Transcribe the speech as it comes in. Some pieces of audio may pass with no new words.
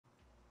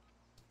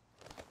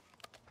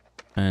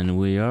And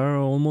we are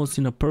almost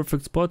in a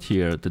perfect spot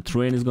here. The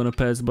train is gonna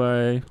pass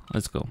by.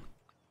 Let's go.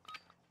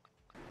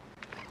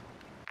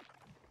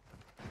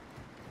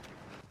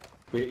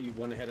 Wait, you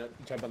want to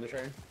jump on the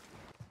train?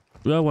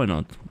 Yeah, why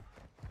not?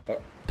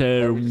 Oh.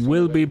 There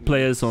will be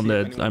players on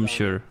that, I'm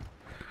sure.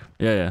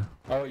 Yeah, yeah.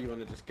 Oh, you want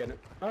to just get him?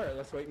 Alright,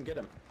 let's wait and get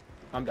him.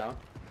 I'm down.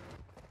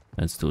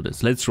 Let's do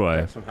this. Let's try.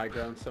 Have some high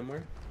ground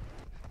somewhere.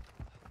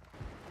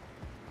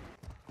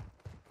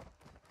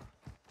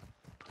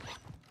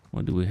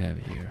 What do we have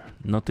here?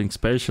 Nothing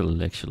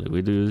special, actually.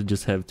 We do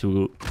just have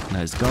two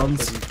nice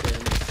guns.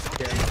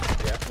 Yeah,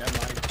 never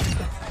mind.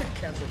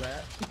 Cancel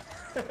that.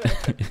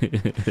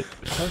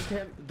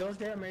 those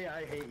damn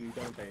AI hate you,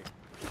 don't they?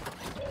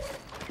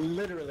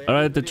 Literally.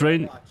 Alright, the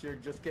train. You're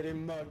just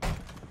getting mugged.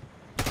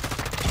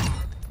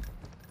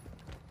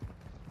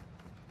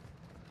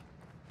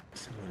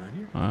 Someone on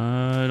here?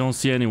 I don't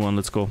see anyone.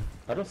 Let's go.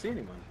 I don't see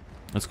anyone.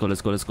 Let's go,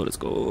 let's go, let's go, let's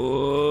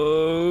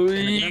go.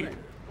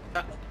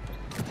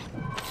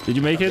 Did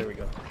you make it? There we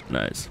go.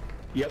 Nice.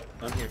 Yep,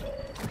 I'm here.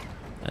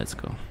 Let's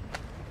go.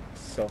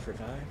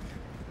 Self-revive.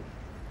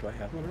 Do I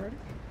have one already?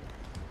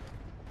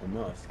 I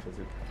must, because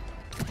it...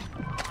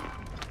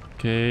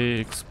 Okay,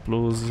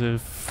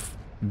 explosive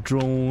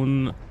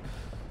drone.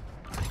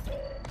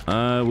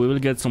 We will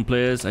get some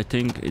players. I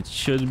think it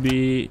should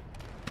be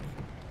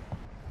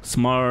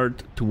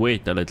smart to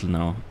wait a little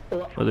now.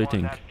 What do you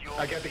think?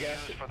 I got the gas.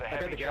 I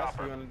got the gas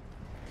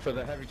for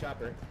the heavy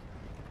chopper.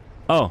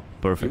 Oh,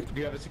 perfect. Do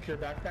you have a secure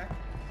backpack?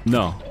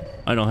 No,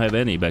 I don't have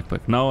any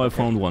backpack. Now I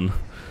found one.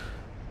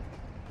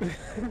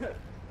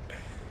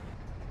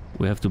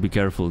 We have to be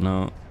careful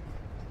now.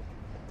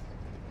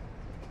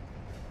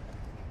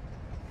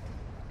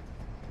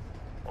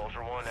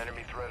 Ultra One,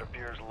 enemy threat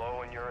appears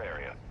low in your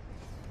area.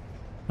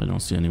 I don't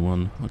see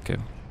anyone. Okay.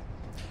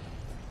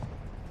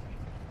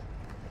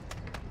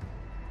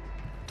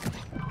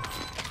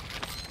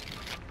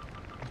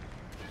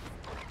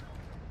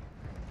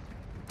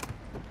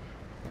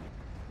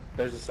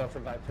 There's a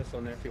self-revive pistol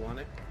in there if you want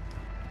it.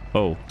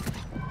 Oh,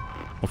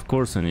 of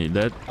course I need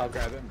that. I'll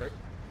grab it and break.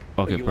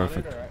 Okay,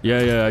 perfect.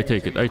 Yeah, yeah, I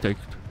take it. I take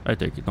it. I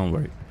take it. Don't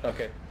worry.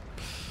 Okay.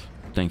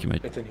 Thank you,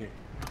 mate. It's in here.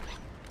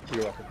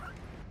 You're welcome.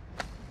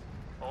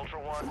 Ultra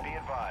One, be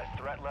advised.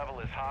 Threat level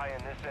is high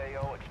in this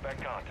AO.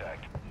 Expect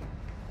contact.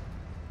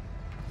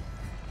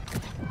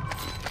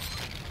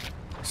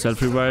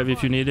 Self-revive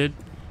if you need it.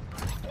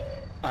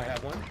 I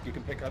have one. You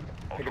can pick it up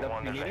if you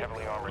need it.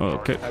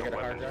 Okay. I got a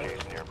hard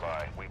drive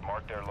nearby. We've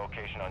marked their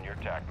location on your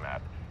TAC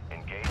map.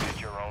 Engage at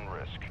your own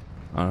risk.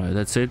 All right,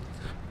 that's it.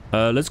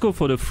 Let's go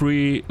for the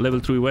free level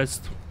 3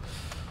 west.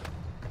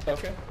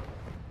 Okay.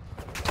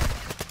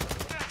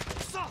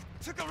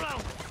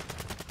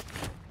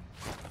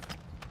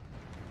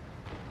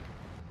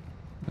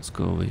 Let's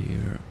go over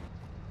here.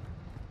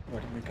 Why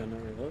did my gun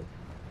not reload?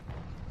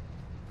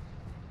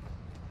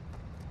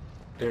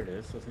 There it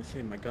is. I was gonna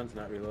say my gun's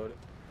not reloaded.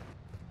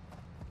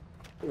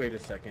 Wait a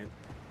second.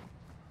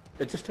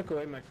 It just took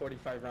away my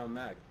 45 round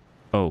mag.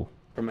 Oh.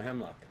 From a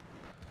hemlock.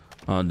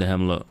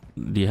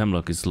 The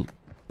hemlock is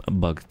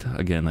bugged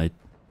again. I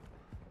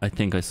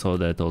think I saw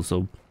that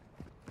also.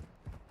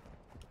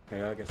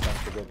 Okay, I guess I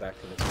have to go back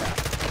to the top.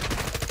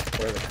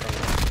 Where the front.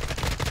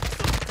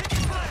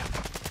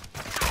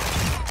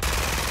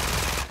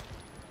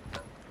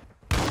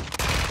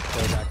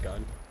 Throw that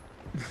gun.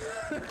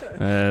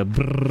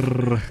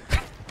 Brrr.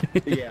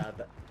 Yeah.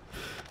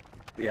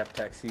 Yeah,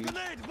 taxi.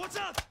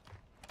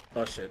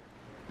 Oh shit.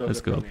 Those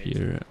Let's go up grenades.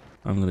 here.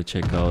 I'm gonna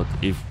check out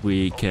if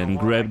we can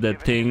grab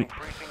that thing.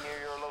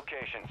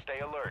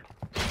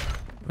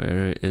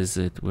 Where is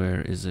it?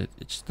 Where is it?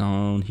 It's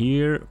down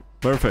here.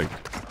 Perfect.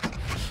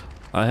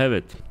 I have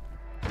it.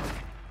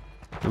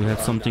 Do we have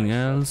something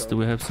else? Do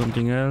we have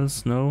something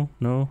else? No?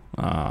 No?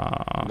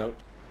 Ah. Nope.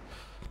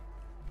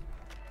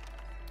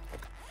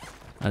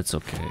 That's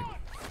okay.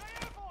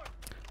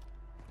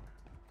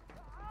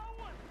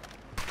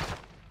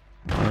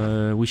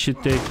 We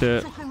should take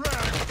the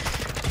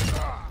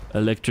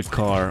electric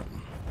car.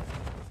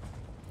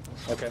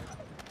 Okay.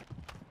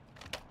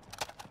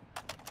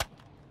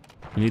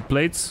 You need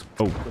plates?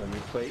 Oh. Let me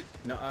plate.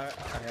 No, I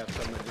have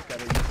some. I just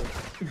gotta use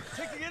them.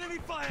 Taking enemy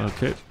fire.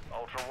 Okay.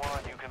 Ultra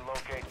One, you can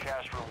locate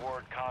cash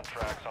reward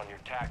contracts on your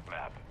TAC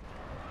map.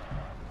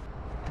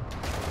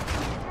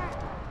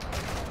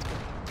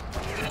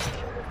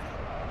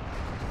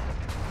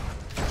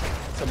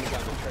 Somebody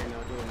got the train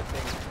now doing the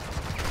thing.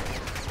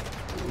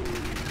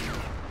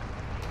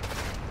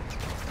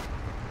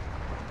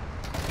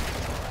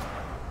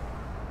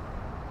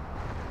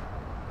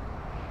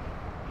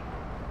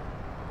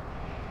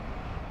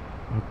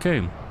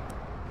 Okay.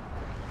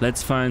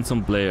 Let's find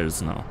some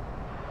players now.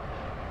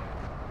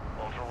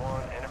 Ultra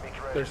One, enemy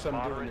threat There's some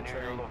moderate doing the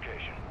near your train.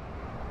 location.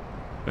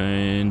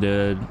 And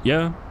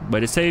yeah, by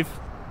the safe.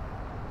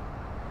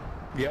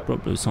 Yep.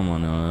 Probably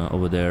someone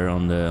over there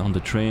on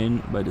the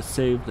train by the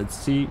safe. Let's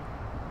see.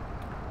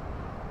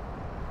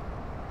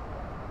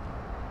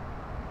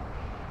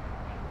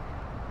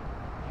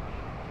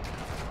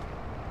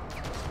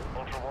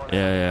 Ultra One, Yeah,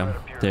 enemy yeah. threat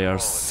appears They are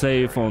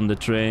safe on the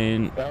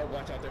train. Oh,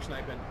 watch out, they're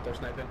sniping. They're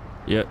sniping.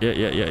 Yeah.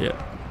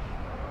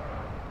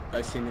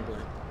 I see me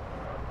blind.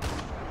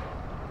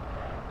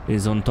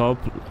 He's on top.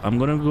 I'm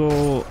gonna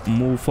go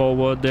move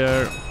forward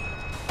there.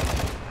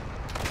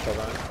 Hold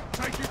on.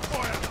 Taking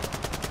fire.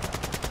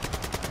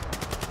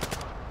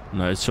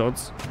 Nice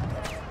shots.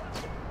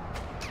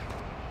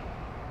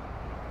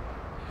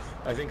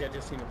 I think I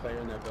just seen a player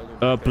in that building.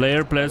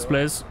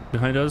 Players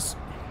behind us.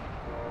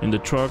 In the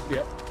truck.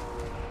 Yep.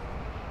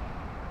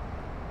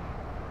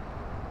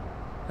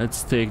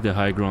 Let's take the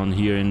high ground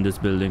here in this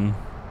building.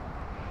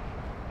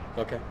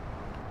 Okay.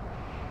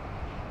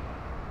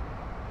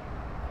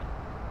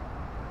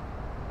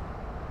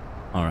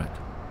 All right.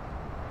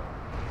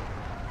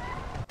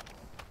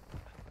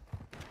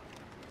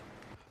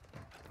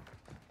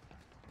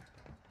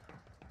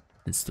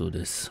 Let's do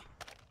this.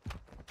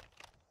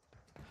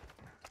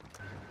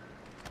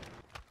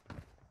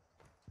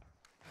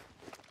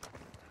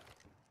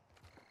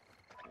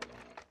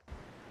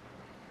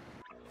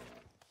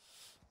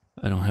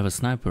 I don't have a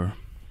sniper.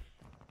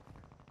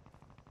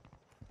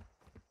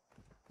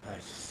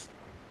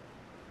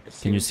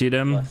 Can you see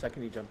them? Last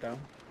second he jumped down.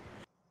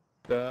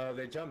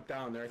 They jumped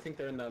down there. I think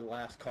they're in the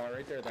last car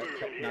right there.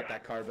 Not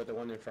that car, but the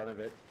one in front of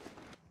it.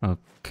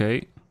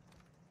 Okay.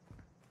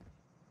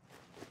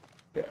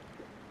 Yeah.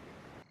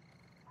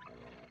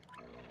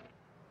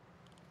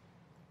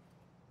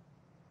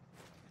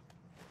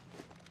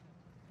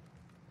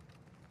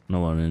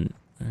 No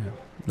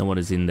one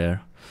is in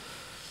there.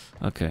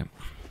 Okay.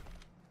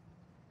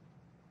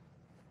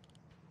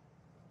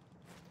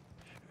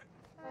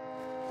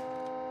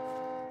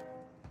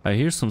 I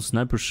hear some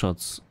sniper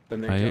shots.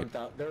 Then they jumped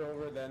out. They're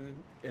over then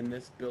in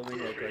this building,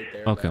 like right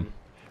there. Okay. Then.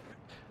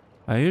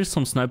 I hear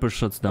some sniper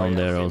shots down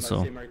there also.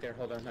 I see him right there.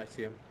 Hold on, I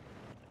see him.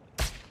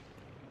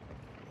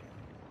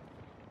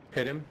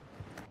 Hit him.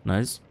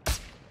 Nice.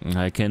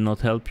 I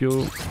cannot help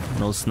you.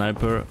 No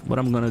sniper, but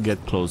I'm gonna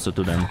get closer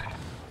to them.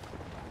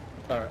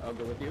 Alright, I'll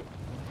go with you.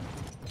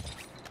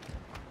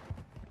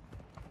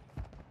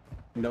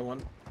 No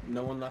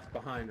one left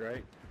behind,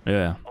 right?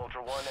 Yeah.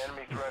 Ultra One,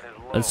 enemy threat is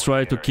low. Let's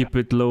try to keep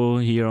it low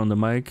here on the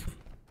mic.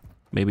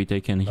 Maybe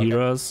they can hear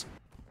us.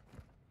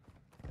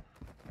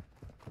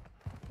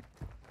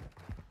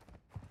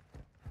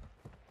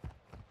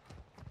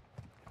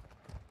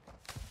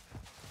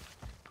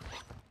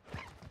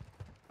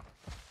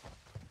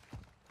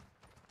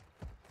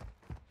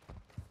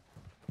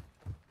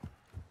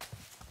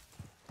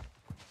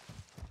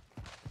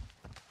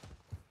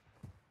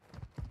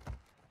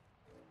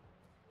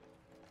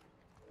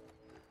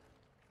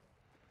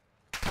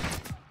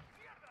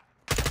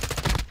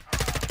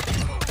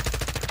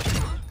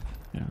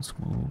 Let's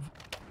move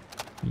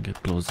and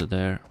get closer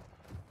there.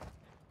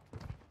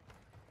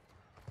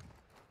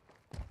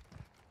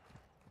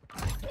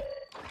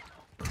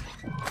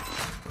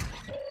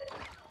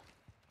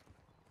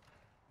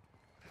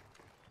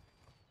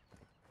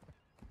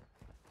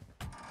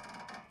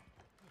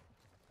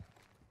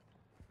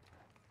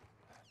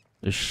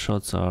 The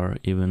shots are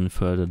even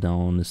further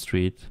down the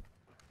street.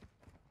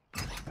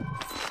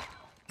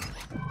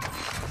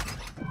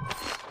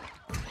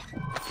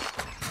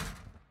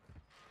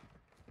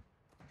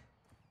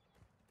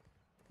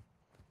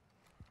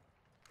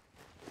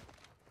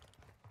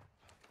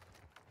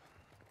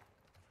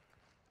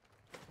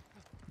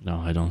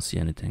 No, I don't see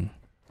anything.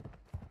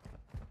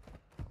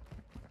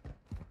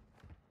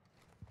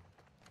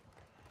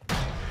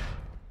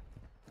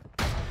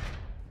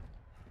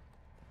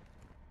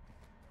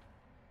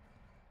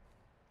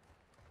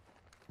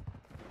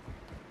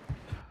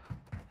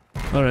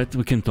 Alright,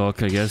 we can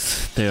talk, I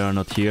guess. They are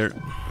not here.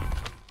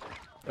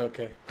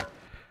 Okay.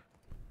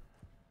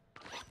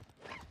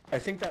 I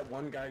think that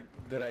one guy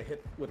that I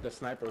hit with the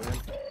sniper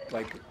went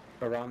like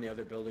around the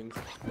other buildings.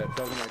 That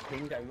building I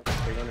pinged,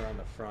 they went around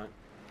the front.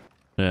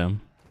 Yeah.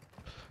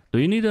 Do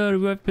you need a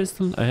revive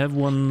pistol? I have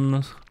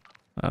one,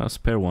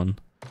 spare one.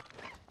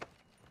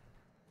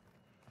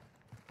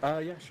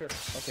 Yeah, sure.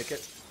 I'll take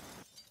it.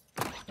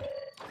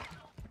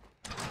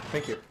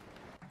 Thank you.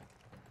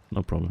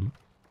 No problem.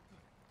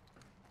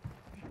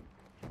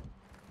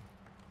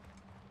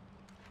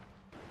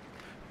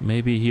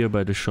 Maybe here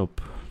by the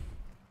shop.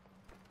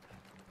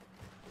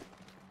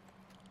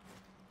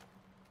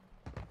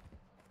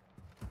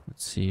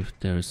 Let's see if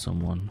there is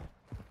someone.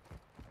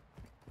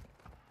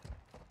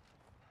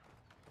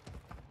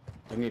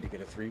 I need to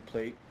get a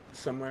 3-plate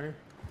somewhere.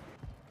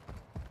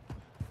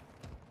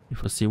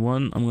 If I see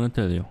one, I'm gonna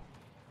tell you.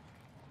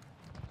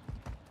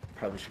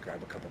 Probably should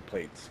grab a couple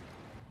plates.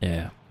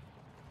 Yeah.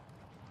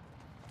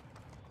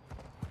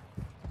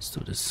 Let's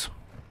do this.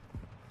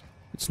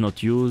 It's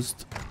not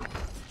used.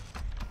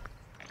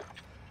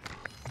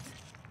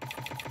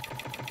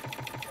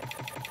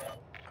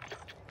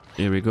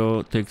 Here we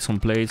go. Take some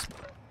plates.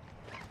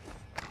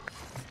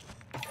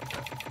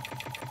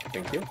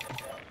 Thank you.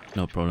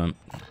 No problem.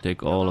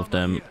 Take all of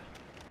them.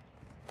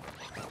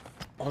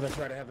 Oh, that's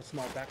right. I have a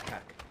small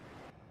backpack.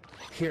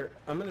 Here,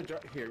 I'm gonna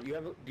drop. Here, do you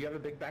have a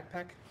big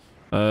backpack?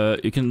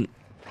 You can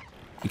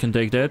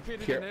take that.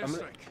 Here,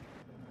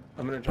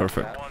 I'm gonna drop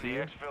Perfect. that One, for the you.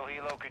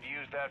 exfil could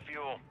use that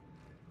fuel.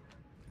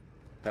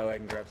 That way I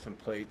can grab some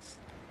plates.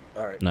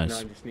 Alright, Nice. now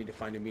I just need to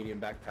find a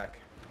medium backpack.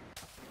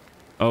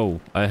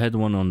 Oh, I had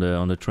one on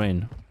the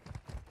train.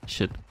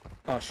 Shit.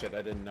 Oh shit,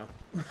 I didn't know.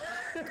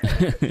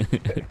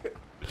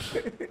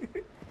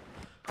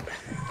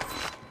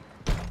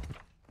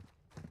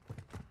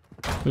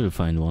 We'll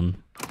find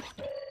one.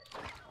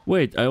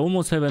 Wait, I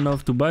almost have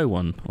enough to buy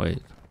one.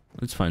 Wait,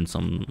 let's find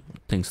some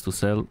things to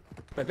sell.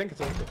 I think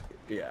it's over.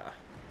 Yeah.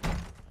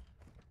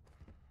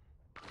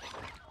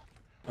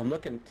 I'm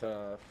looking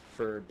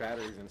for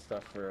batteries and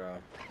stuff for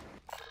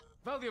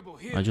Valuable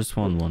here. I just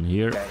found one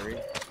here. battery.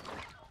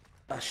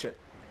 Ah shit.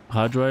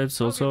 Hard drives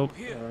also.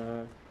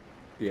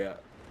 Yeah.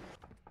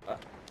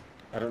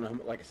 I don't know.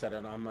 Like I said, I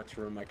don't know how much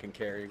room I can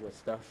carry with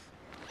stuff.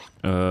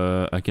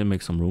 I can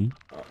make some room.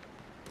 Oh.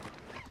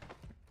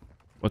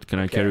 What can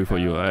I carry for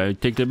you? I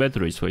take the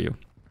batteries for you.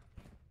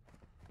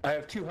 I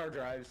have 2 hard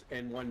drives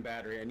and 1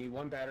 battery. I need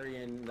 1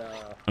 battery and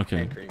Okay.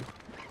 hand cream.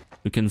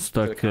 We can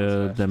stack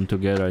them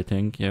together, I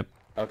think. Yep.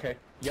 Okay.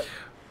 Yep.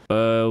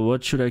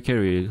 What should I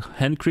carry?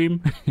 Hand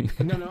cream?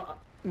 No.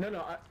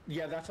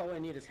 Yeah, that's all I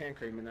need is hand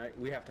cream, and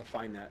we have to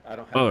find that. I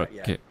don't have Oh, that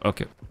yet.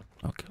 okay.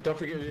 Don't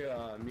forget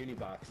your muni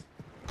box.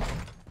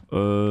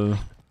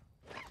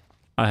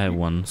 I have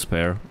one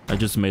spare. I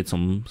just made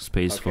some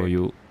space for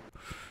you.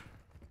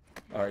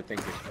 All right, thank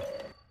you.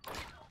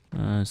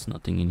 There's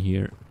nothing in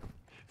here.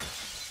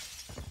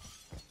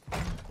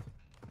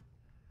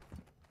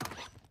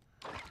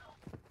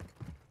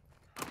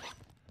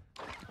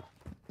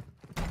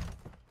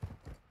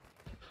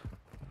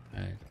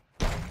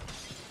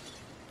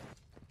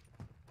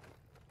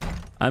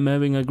 I'm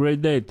having a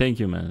great day. Thank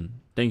you, man.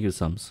 Thank you,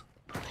 Sams.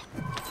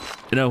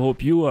 And I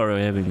hope you are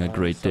having a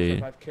great day.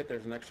 Kit,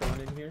 there's an extra one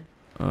in here.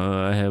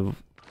 I have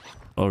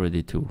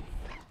already 2.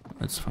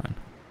 That's fine.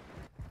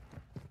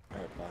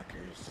 Alright,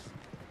 blockers.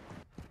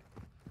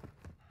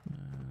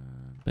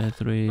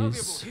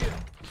 Batteries.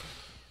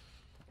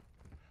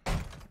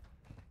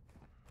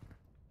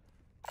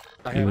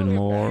 Even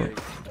more.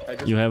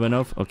 You have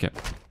enough? Okay.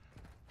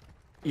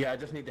 Yeah, I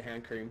just need the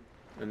hand cream,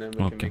 and then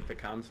we can make the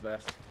comms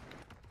vest.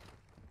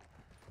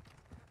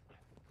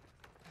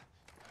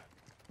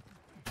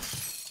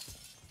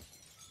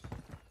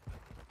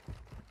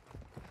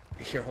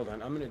 Here, hold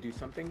on. I'm gonna do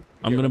something.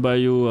 I'm gonna buy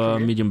you a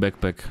medium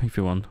backpack if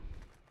you want.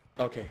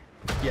 Okay.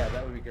 Yeah,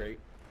 that would be great.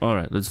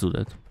 Alright, let's do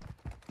that.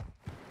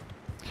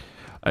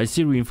 I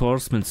see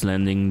reinforcements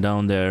landing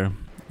down there.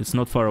 It's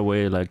not far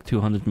away, like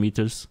 200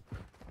 meters.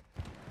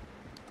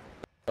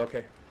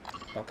 Okay.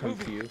 I'll come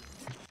to you.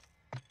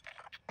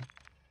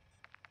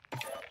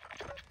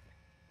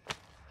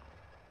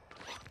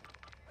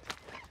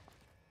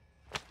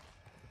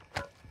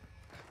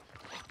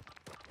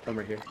 I'm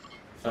right here.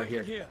 Oh,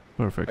 here.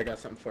 Perfect. I got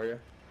something for you.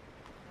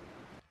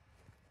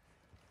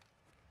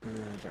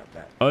 Drop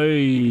that.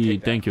 Hey,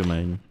 thank you,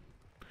 man.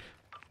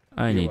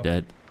 I need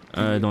welcome. that.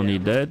 I don't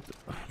need that.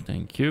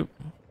 Thank you.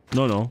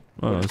 No,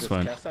 it's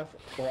fine.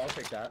 Well, I'll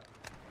take that.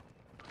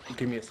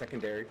 Give me a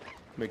secondary.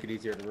 Make it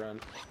easier to run.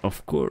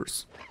 Of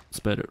course. It's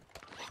better.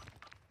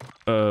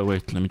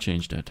 Wait, let me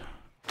change that.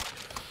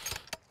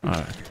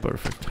 Alright,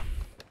 perfect.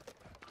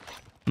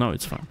 No,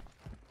 it's fine.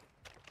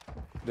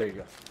 There you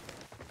go.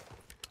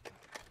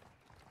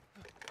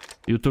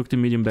 You took the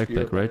medium backpack,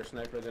 You're a better right?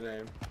 sniper than I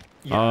am.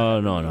 Oh,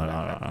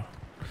 no.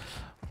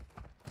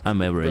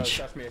 I'm average.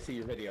 Bro, trust me, I see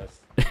your videos.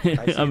 I see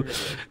your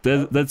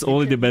videos. That's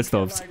only the best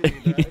ofs.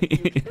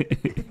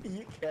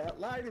 You can't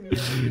lie to me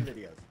on your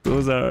videos.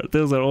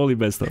 Those are only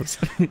best ofs.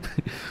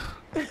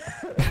 I'm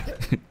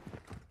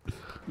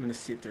gonna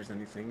see if there's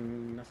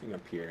anything. Nothing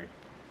up here.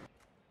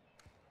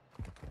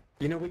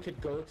 You know, we could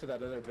go to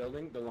that other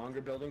building, the longer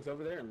buildings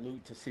over there, and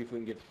loot to see if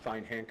we can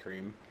find hand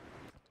cream.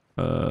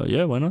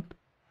 Yeah, why not?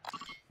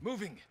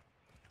 Moving.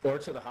 Or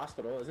to the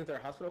hospital. Isn't there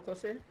a hospital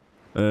close here?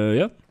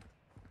 Yeah.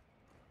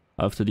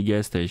 After the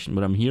gas station,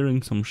 but I'm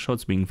hearing some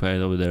shots being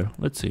fired over there.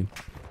 Let's see.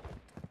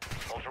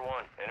 Ultra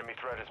One, enemy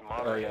threat is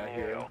moderate in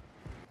the AO.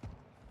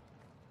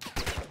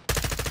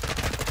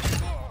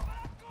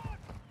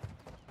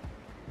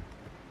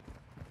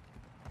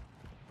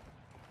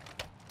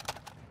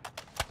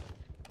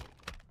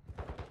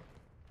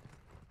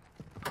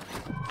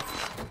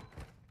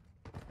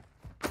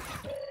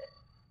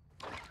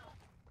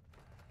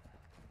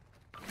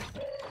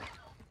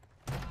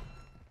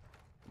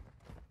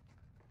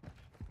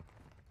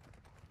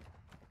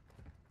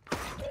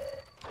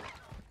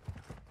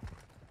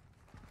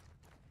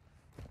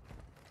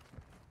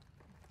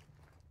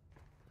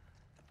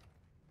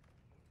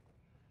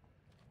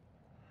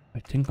 I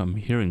think I'm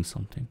hearing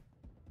something.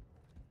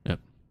 Yep.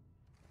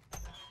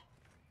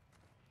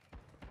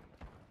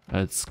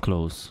 That's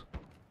close.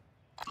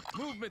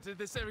 Movement in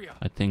this area.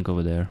 I think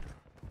over there.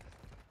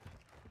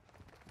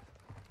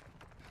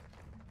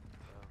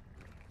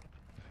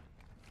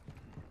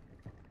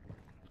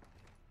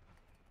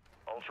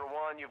 Ultra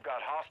One, you've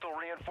got hostile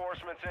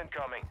reinforcements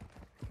incoming.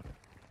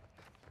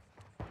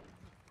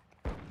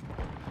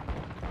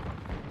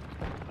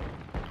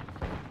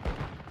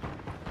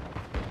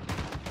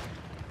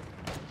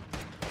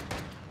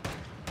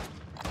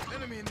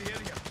 Enemy in the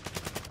area.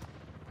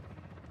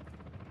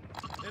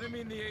 Enemy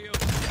in the AO.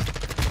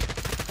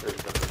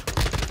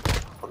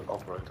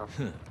 Operator.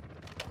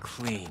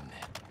 Clean.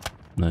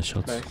 Nice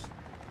shots. Nice.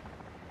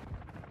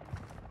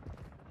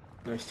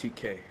 Nice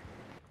TK.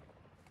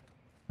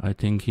 I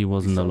think he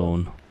wasn't Solid.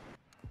 alone.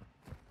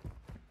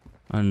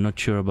 I'm not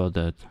sure about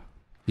that.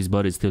 His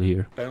body's still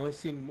here. I only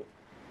seen.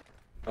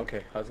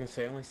 Okay, I was gonna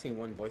say I only seen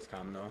one voice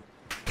comm though.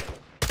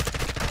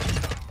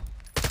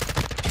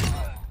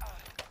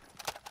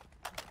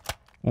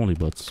 Only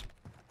bots.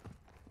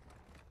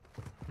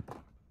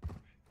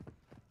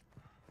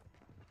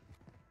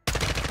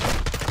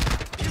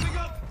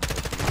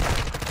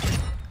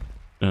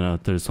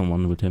 There's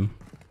someone with him.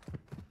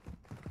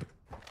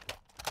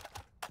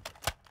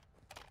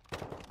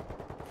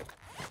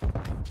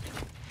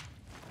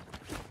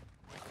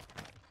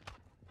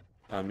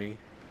 On me.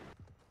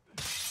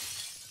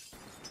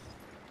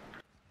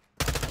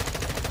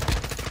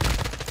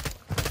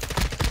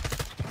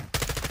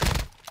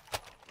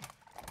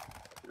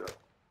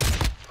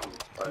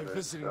 They're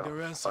visiting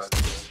their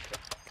ancestors.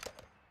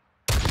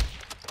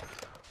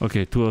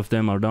 Okay, 2 of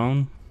them are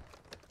down.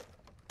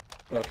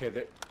 Okay,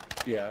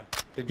 yeah.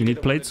 Did You get need the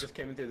one plates? that just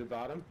came in through the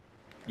bottom?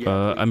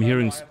 I'm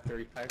hearing I have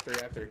three. I have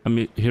three.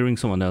 I'm hearing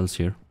someone else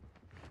here.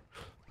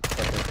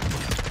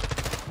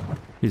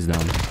 He's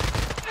down.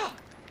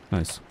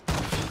 Nice.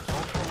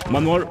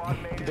 One more.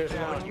 There's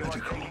one. You are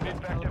taking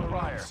effective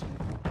fire.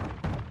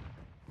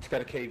 It's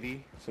got a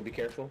KV, so be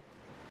careful.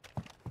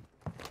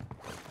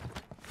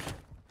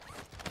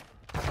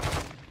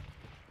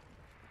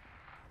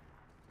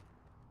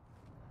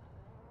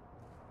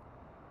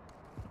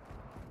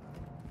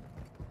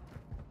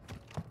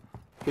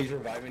 He's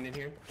reviving in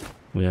here.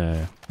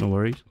 Yeah, no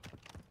worries.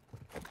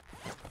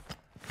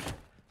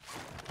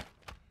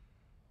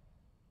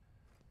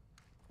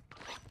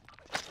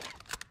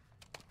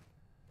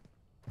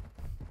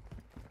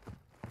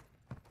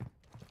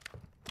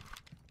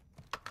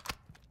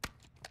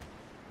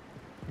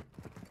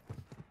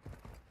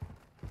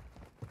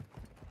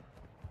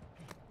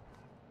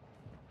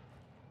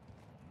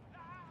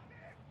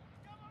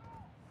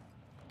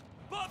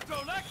 Bomb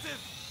drone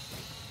active!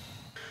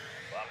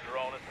 Bomb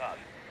drone is hot.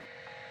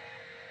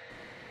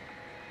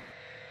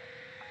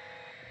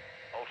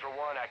 Ultra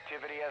One,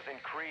 activity has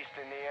increased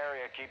in the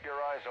area. Keep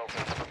your eyes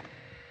open.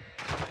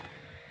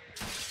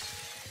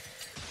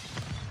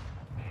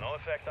 No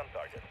effect on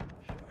target.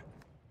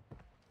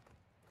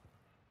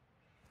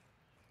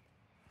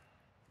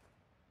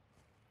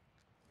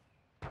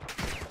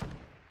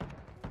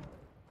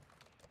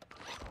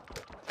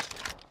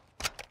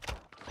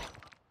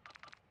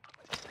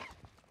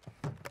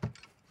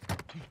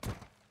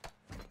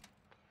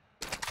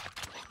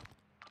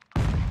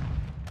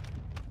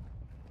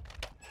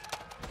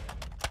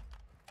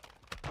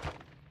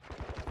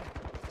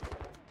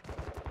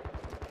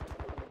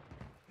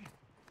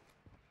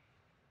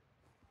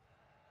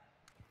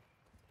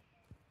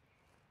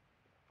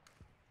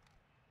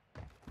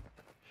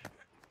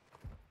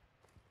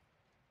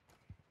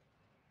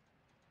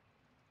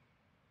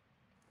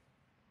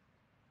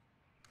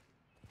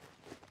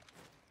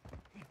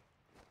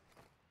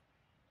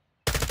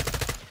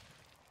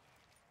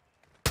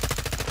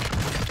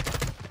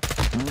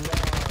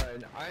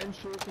 Nein, ein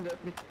Schuss und der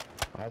hat mich...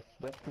 Hast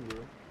du das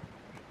gesehen?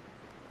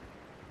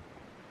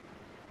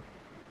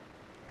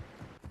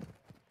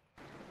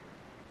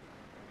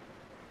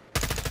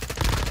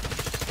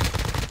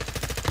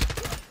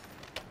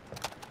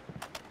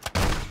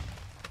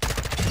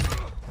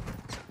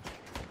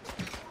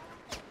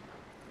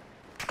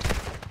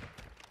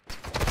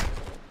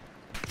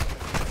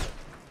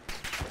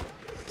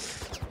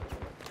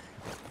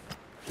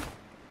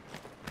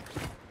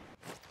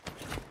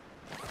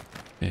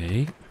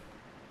 Okay.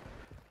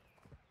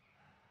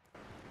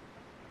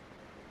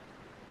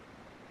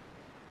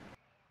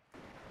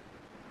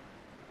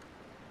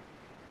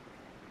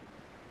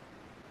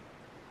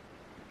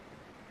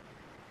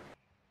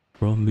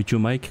 Bro, mute your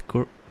mic.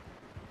 Can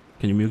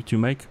you mute your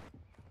mic?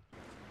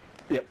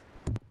 Yep.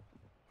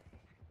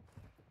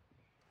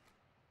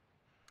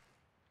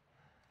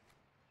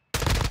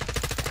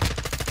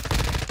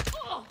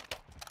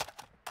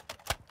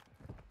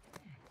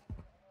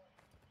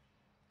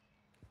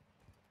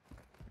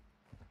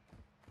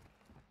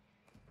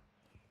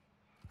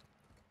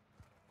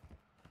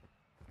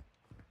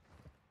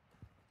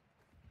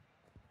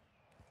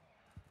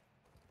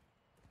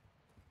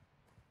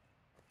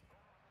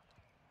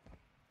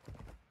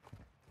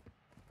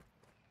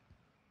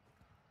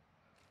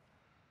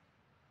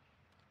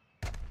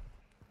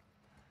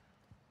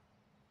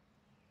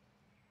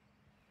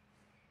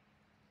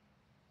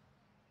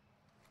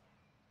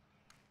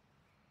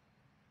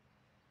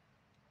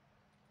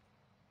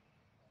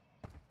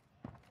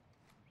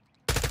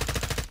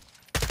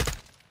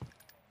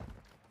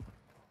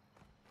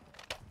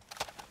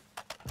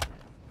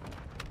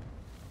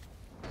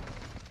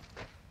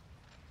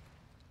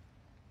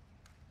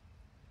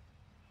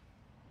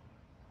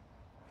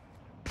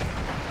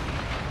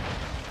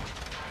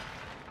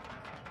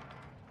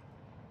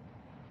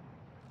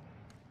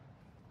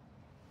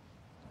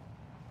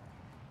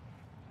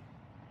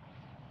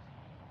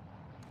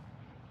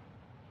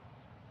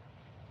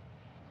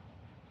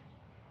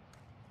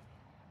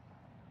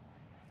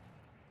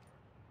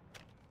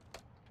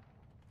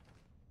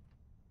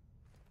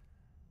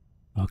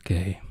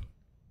 Okay.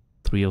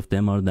 3 of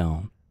them are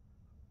down.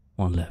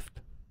 1 left.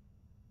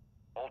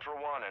 Ultra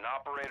One, an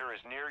operator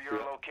is near your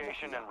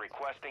location and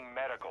requesting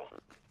medical.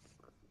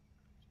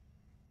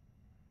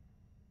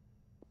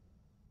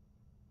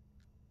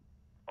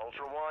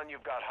 Ultra One,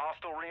 you've got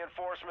hostile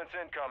reinforcements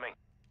incoming.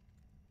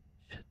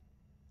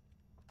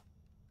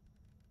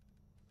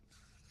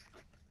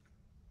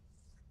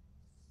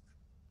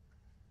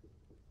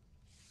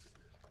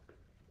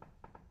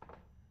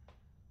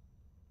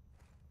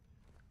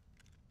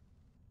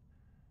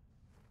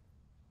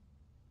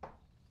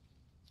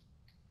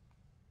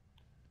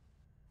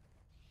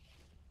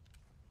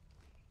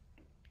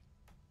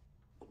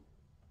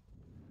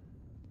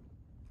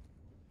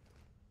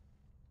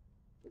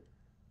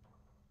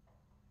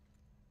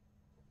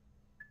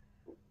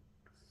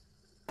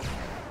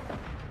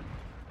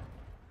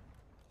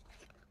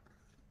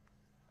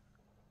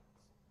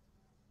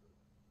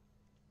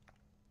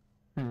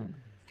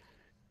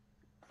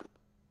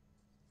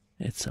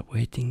 It's a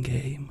waiting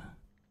game.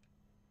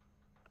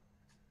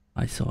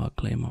 I saw a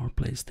claymore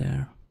placed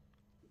there.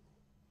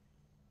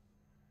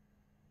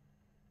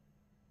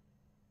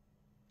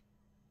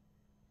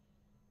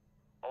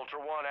 Ultra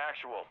One,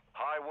 actual.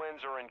 High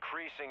winds are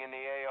increasing in the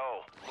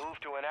AO. Move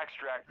to an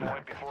extract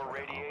point before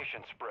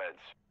radiation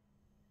spreads.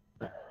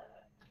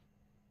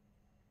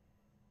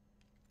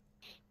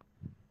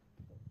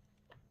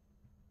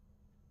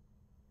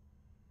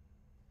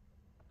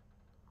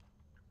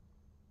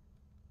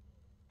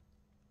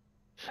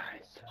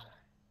 Scheiße.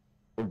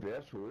 Und wer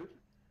ist schuld?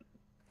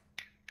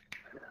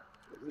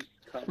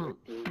 Ich kam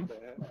nicht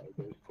hinterher,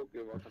 Alter. Ich guck,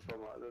 ihr wart schon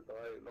mal alle 3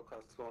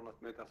 locker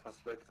 200 Meter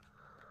fast weg.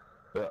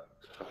 Ja.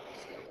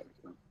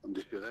 Und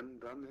ich renne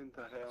dann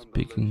hinterher und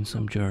Speaking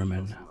some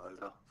German.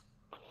 Alter.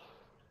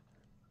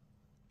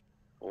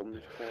 Warum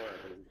nicht vorher,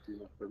 dass ich die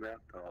noch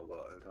bemerkt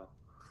habe, Alter.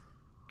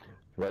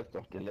 Du weißt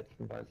doch, den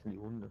letzten beißen die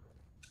Hunde.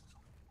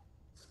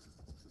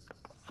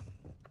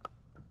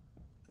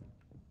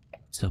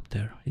 He's up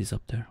there. He's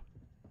up there.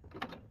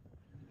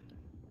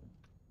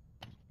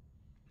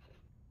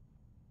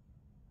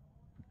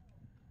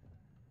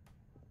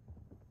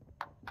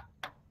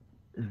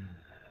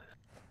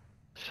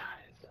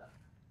 Scheiße.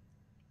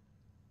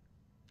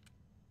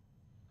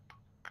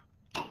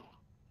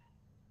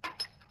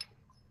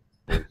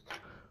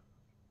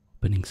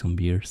 Opening some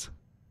beers.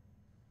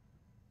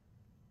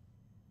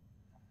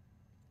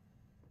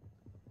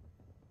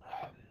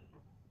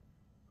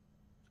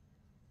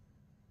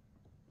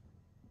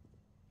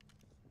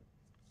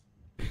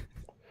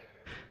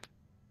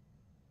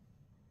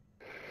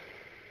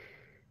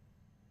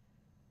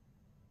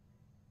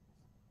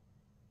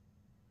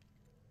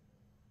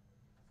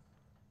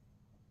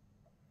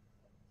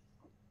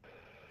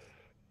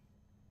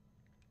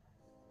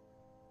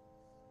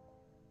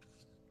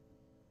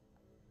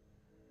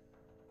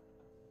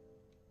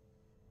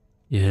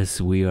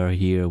 Yes, we are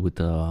here with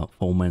the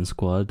 4-man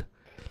squad,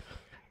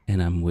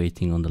 and I'm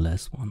waiting on the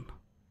last one.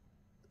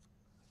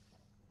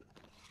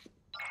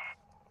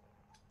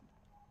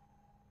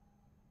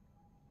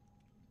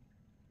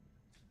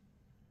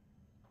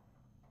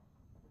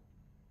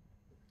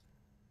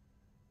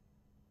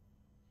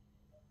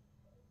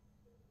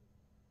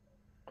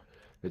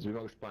 Jetzt bin ich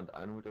mal gespannt.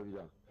 Einen holt er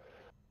wieder.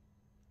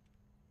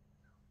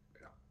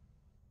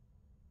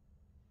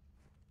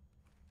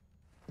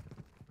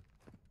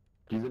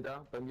 Die sind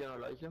da, bei mir an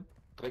der Leiche.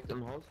 Direkt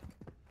im Haus.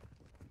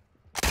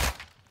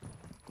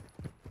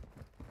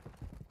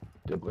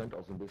 Der brennt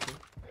auch so ein bisschen.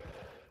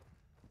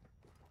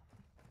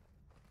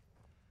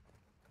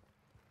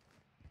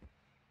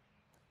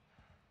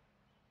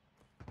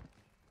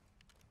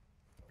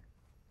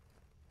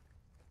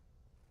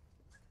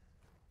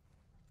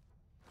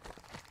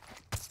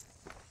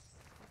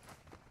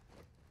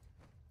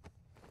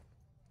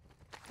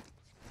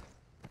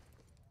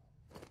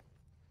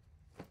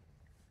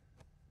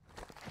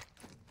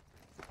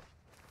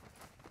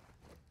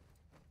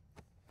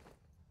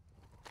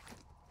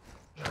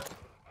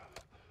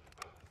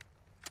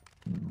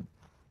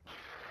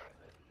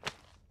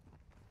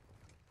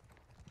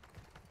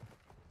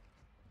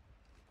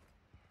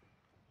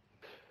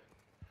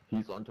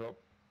 He's on top.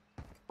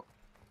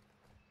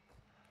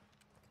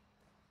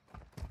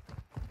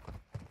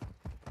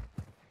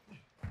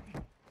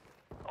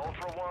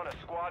 Ultra One, a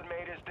squad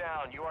mate is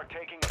down. You are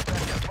taking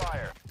effective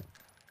fire.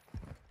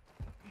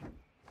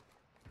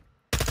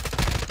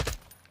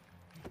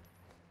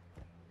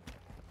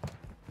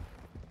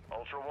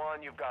 Ultra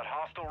One, you've got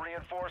hostile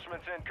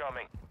reinforcements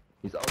incoming.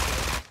 He's out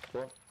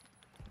there.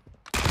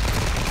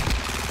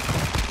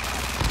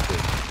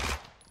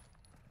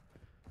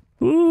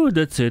 So. Ooh,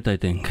 that's it, I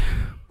think.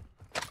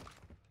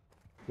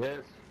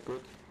 Yes,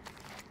 good.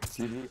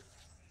 CD.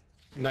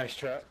 Nice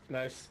trap,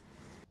 nice.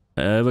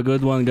 Have a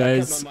good one, I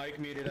guys. kept my mic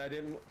muted, I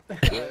didn't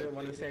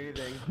want to say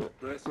anything.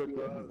 Nice one,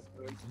 guys.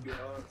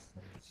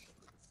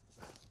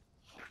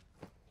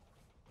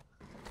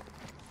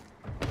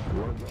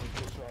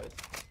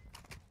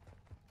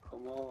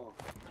 Come on,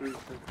 3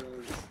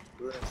 seconds,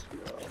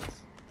 rescue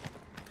us.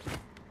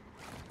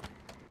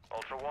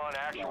 Ultra One,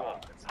 actual.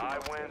 High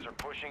winds are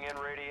pushing in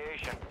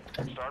radiation.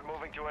 Start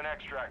moving to an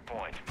extract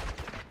point.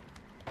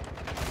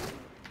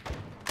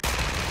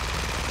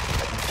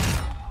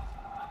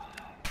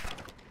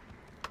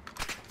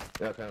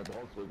 Ja, kan je de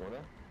hand drukken, hè?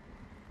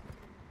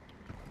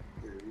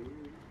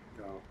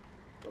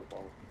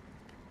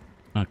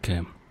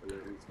 Okay.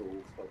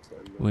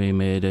 We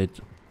made it.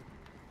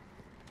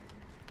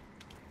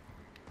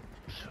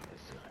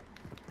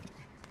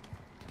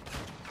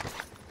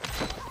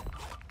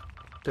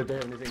 Did they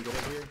have anything good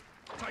over here?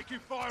 Taking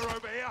fire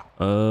over here.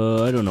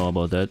 I don't know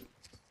about that.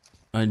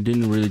 I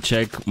didn't really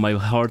check. My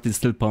heart is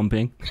still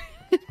pumping.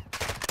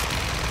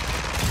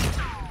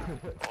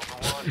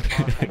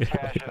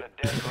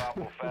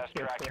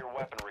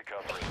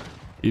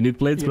 You need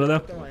plates,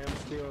 brother? I am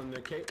stealing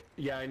the cake.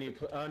 Yeah, I need.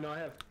 No, I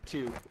have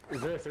 2.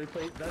 Is there a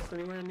 3-plate vest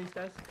anywhere in these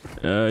guys?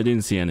 I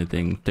didn't see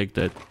anything. Take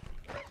that.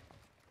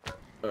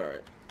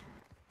 Alright.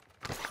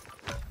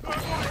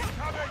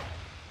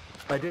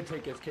 I did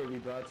take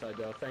𝗦𝗰𝗶𝗹 broadside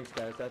though. Thanks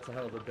guys, that's a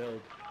hell of a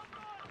build.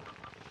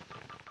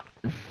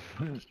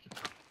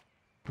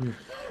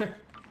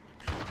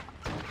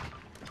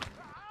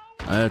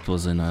 That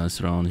was a nice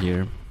round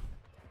here.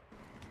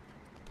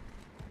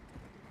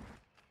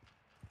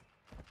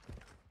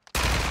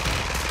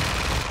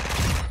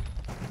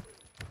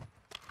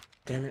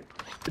 Damn it.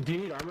 Do you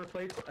need armor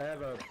plates? I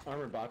have a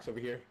armor box over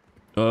here.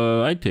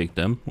 I take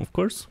them, of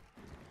course.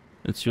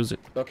 Let's use it.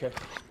 Okay.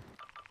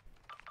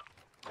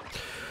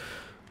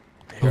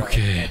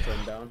 Okay. I'll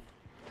turn down.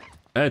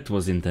 That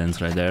was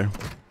intense right there.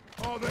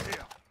 Over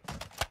here.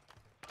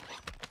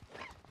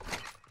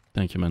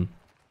 Thank you, man.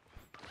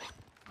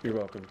 You're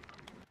welcome.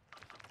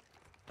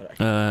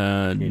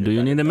 Do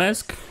you need a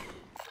mask?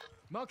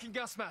 Marking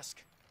gas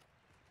mask.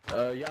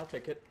 Yeah, I'll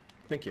take it.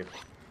 Thank you.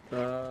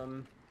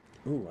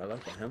 Ooh, I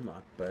like the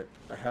hemlock, but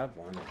I have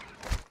one.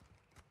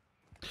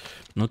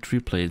 Not 3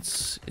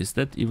 plates. Is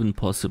that even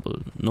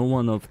possible? No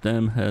one of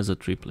them has a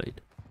 3 plate.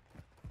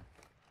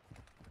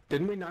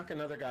 Didn't we knock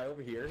another guy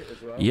over here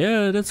as well?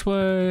 Yeah, that's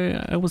why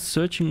I was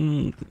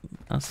searching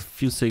a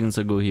few seconds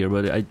ago here,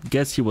 but I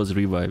guess he was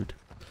revived.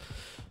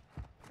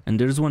 And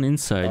there's one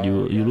inside.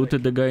 Oh, You yeah,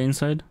 looted the guy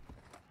inside?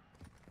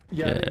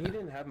 Yeah, he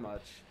didn't have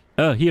much.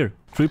 Here,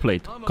 3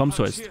 plate. Come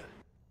west.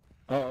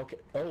 Oh, okay.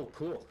 Oh,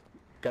 cool.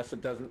 Guess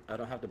it doesn't. I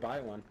don't have to buy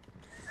one.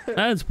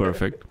 That's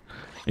perfect.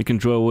 You can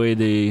throw away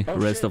the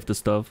rest shit. of the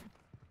stuff.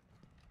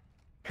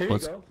 Here you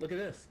go. Look at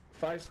this.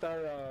 5-star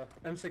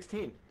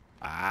M16.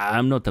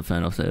 I'm not a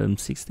fan of the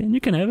M16.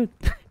 You can have it.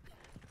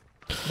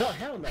 No,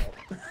 hell no.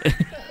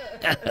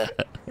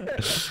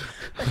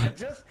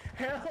 Just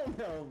hell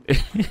no.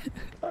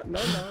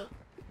 No.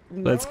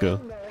 Let's go.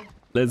 No.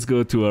 Let's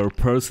go to our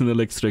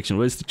personal extraction.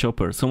 Where's the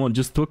chopper? Someone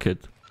just took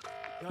it.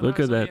 Look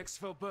at that.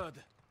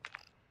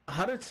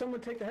 How did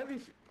someone take the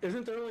heavy?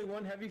 Isn't there only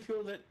one heavy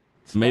fuel that?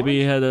 Spawns? Maybe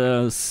he had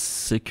a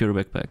secure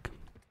backpack.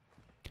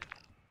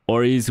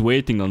 Or he's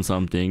waiting on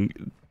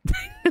something.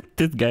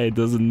 That guy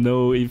doesn't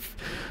know if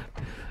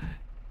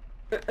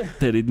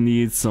that it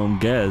needs some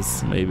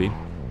gas, maybe.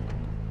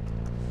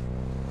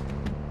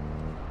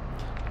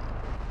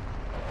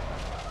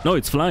 No,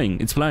 it's flying.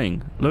 It's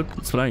flying. Look,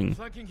 it's flying.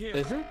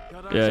 Is it?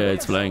 Yeah,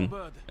 it's flying.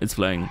 It's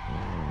flying.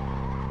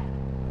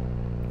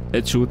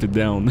 Let's shoot it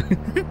down.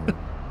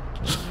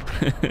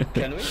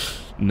 Can we?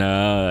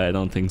 Nah, I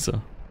don't think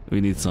so.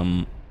 We need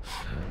some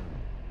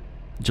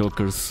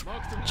jokers,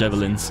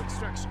 javelins.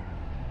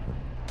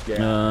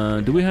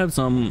 Yeah. Do we have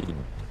some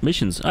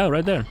missions? Ah,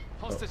 right there.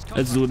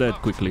 Let's do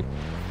that quickly.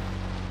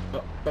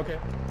 Oh, okay.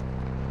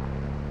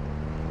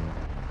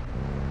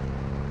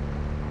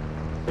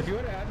 If you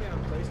want to add me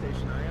on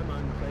PlayStation, I am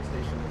on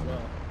PlayStation as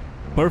well.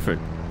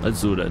 Perfect.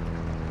 Let's do that.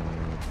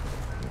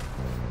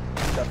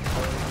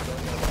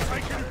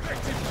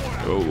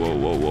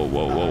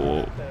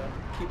 Whoa.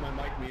 Keep my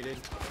mic muted.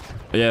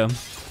 Yeah.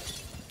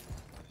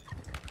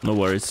 No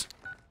worries.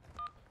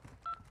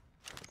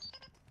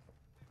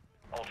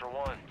 Ultra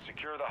One,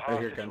 secure the I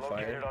hear hostage gunfire.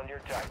 located on your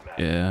attack map.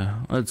 Yeah,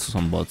 that's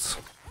some bots.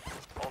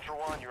 Ultra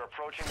One, you're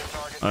approaching the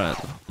target. Alright,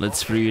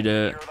 let's free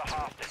the Secure the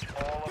hostage.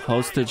 All of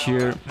hostage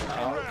here.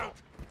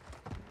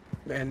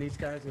 Man, these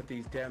guys with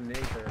these damn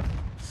nades are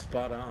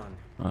spot on.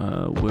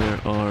 Where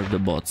are the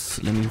bots?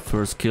 Let me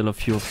first kill a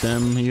few of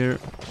them here.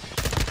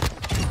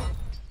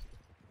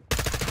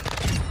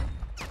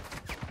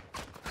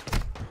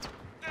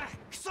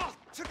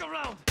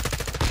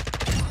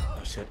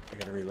 Oh shit, I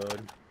gotta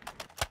reload.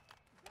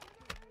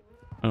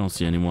 I don't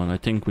see anyone. I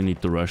think we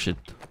need to rush it.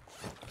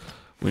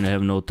 We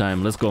have no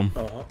time. Let's go.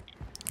 Oh.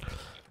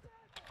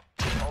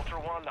 Ultra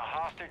One, the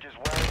hostage is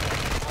wearing the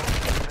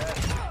explosive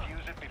vest.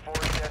 Defuse it before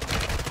it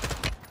detonates.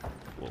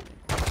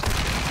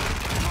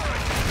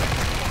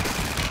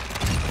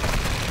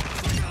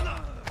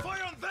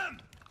 Fire on them!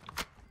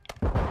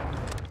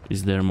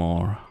 Is there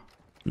more?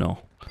 No.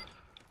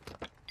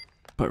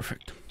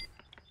 Perfect.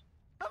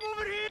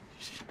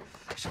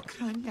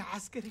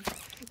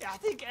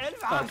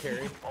 I'll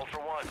carry. Ultra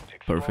One,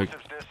 Perfect.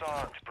 explosives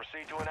disarmed.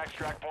 Proceed to an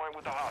extract point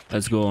with the hostage.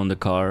 Let's go on the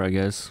car, I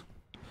guess.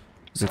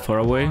 Is it far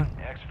away?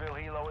 Exfil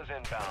Hilo is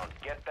inbound.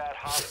 Get that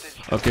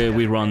hostage. Okay,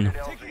 we run.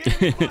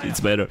 It's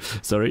better.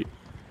 Sorry.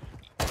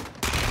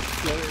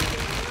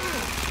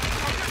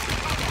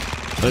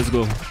 Let's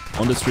go.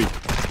 On the street.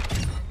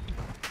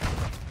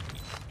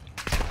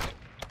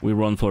 We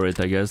run for it,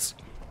 I guess.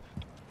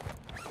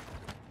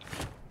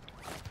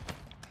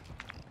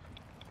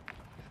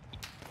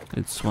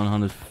 It's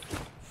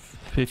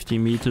 150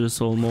 meters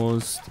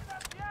almost.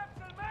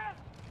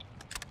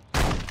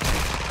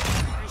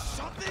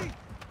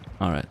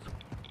 Alright.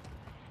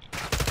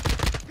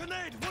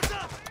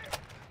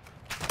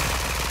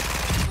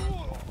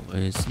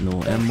 There's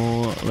no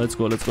ammo. Let's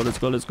go, let's go, let's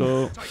go, let's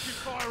go.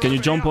 Can you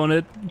jump on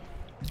it?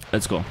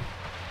 Let's go.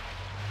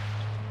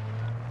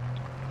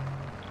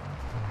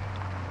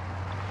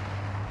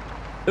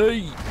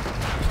 Hey!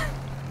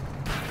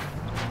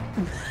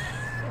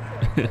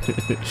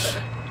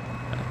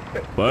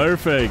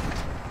 Perfect!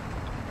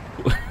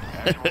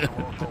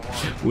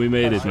 We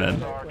made it, man.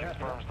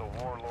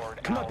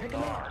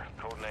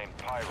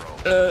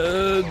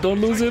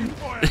 Don't lose him.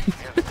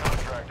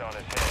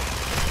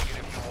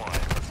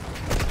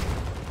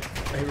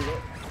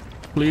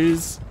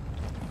 Please.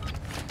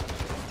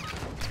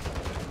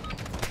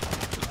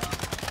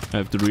 I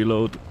have to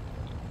reload.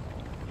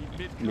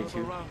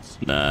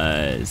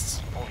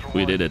 Nice.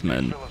 We did it,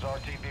 man.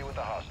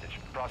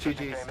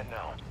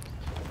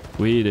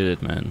 We did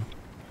it, man.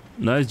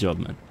 Nice job,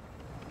 man.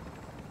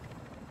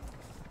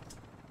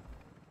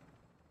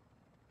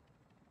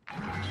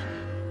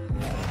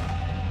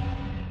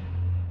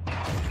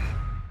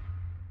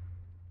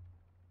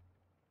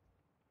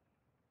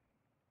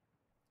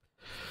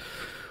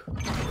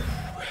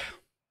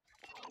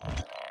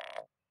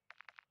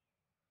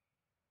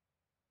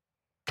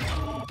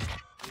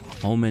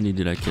 How many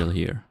did I kill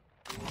here?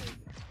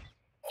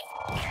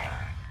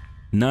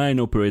 9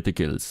 operator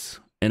kills.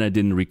 And I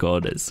didn't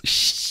record this.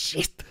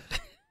 Shit.